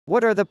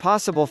What are the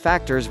possible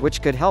factors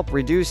which could help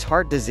reduce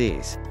heart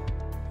disease?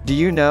 Do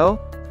you know?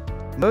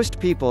 Most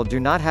people do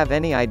not have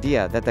any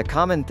idea that the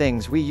common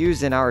things we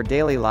use in our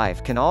daily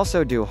life can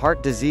also do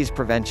heart disease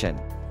prevention.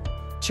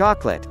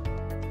 Chocolate.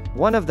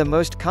 One of the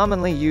most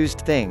commonly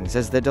used things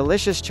is the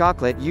delicious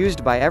chocolate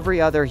used by every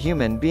other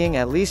human being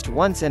at least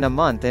once in a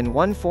month in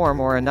one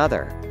form or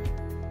another.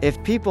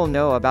 If people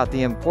know about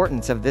the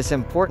importance of this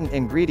important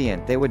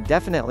ingredient, they would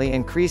definitely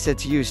increase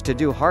its use to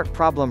do heart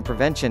problem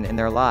prevention in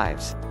their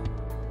lives.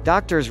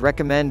 Doctors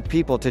recommend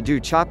people to do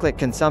chocolate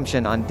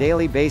consumption on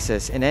daily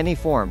basis in any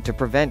form to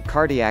prevent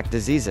cardiac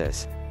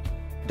diseases.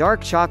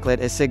 Dark chocolate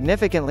is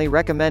significantly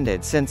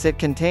recommended since it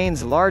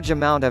contains large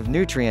amount of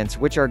nutrients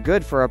which are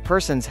good for a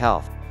person's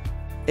health.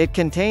 It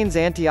contains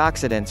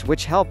antioxidants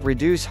which help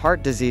reduce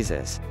heart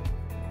diseases.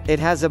 It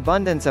has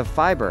abundance of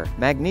fiber,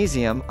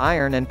 magnesium,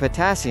 iron and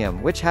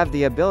potassium which have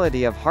the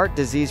ability of heart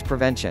disease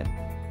prevention.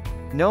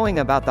 Knowing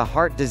about the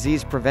heart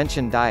disease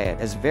prevention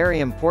diet is very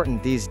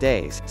important these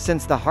days,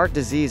 since the heart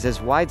disease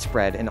is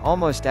widespread in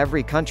almost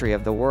every country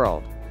of the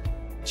world.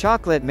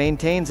 Chocolate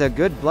maintains a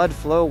good blood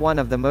flow. One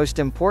of the most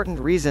important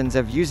reasons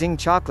of using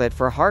chocolate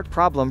for heart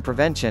problem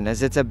prevention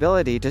is its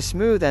ability to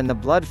smoothen the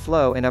blood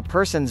flow in a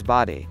person's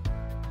body.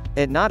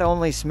 It not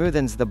only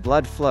smoothens the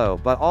blood flow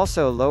but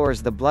also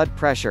lowers the blood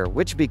pressure,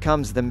 which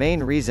becomes the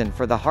main reason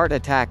for the heart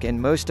attack in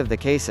most of the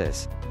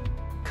cases.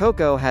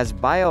 Cocoa has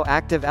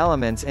bioactive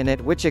elements in it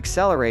which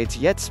accelerates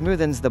yet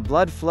smoothens the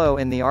blood flow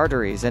in the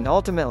arteries and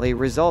ultimately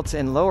results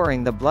in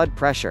lowering the blood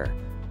pressure.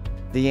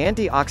 The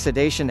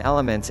antioxidant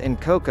elements in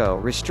cocoa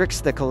restricts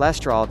the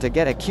cholesterol to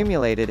get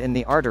accumulated in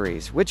the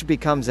arteries, which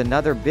becomes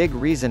another big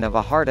reason of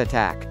a heart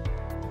attack.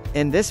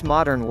 In this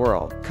modern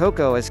world,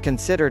 cocoa is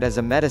considered as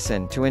a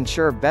medicine to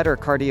ensure better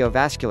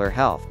cardiovascular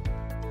health.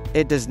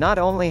 It does not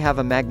only have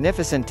a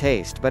magnificent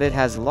taste but it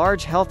has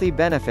large healthy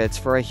benefits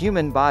for a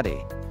human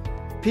body.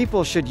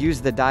 People should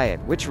use the diet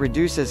which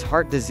reduces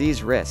heart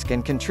disease risk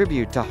and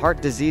contribute to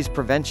heart disease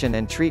prevention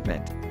and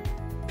treatment.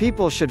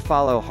 People should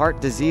follow heart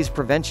disease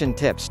prevention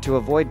tips to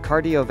avoid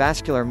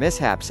cardiovascular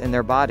mishaps in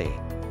their body.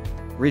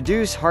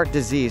 Reduce heart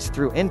disease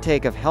through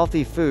intake of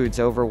healthy foods.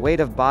 Overweight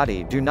of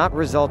body do not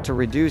result to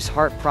reduce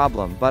heart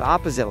problem but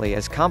oppositely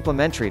is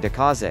complementary to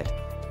cause it.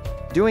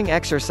 Doing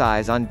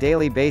exercise on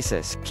daily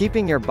basis,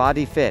 keeping your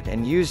body fit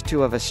and used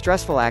to of a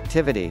stressful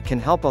activity can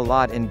help a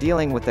lot in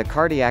dealing with the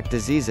cardiac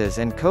diseases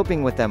and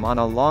coping with them on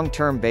a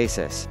long-term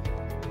basis.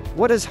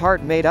 What is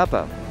heart made up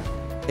of?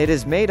 It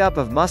is made up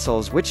of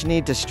muscles which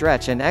need to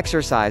stretch and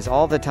exercise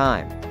all the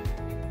time.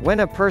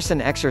 When a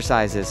person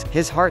exercises,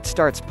 his heart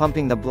starts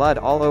pumping the blood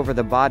all over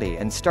the body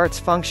and starts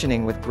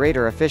functioning with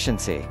greater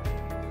efficiency.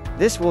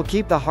 This will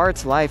keep the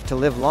heart's life to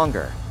live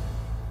longer.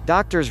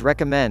 Doctors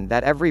recommend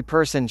that every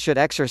person should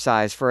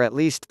exercise for at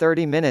least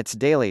 30 minutes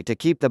daily to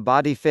keep the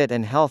body fit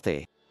and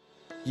healthy.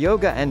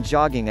 Yoga and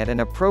jogging at an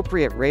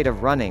appropriate rate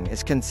of running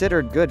is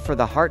considered good for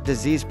the heart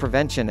disease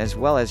prevention as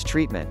well as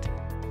treatment.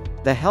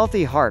 The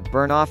healthy heart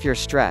burns off your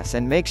stress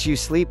and makes you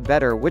sleep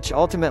better, which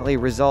ultimately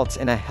results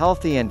in a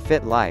healthy and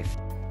fit life.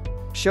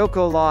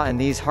 Chocolat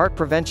and these heart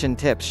prevention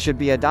tips should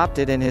be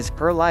adopted in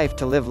her life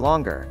to live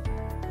longer.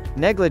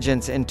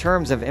 Negligence in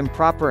terms of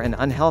improper and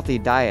unhealthy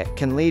diet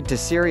can lead to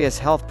serious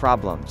health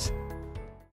problems.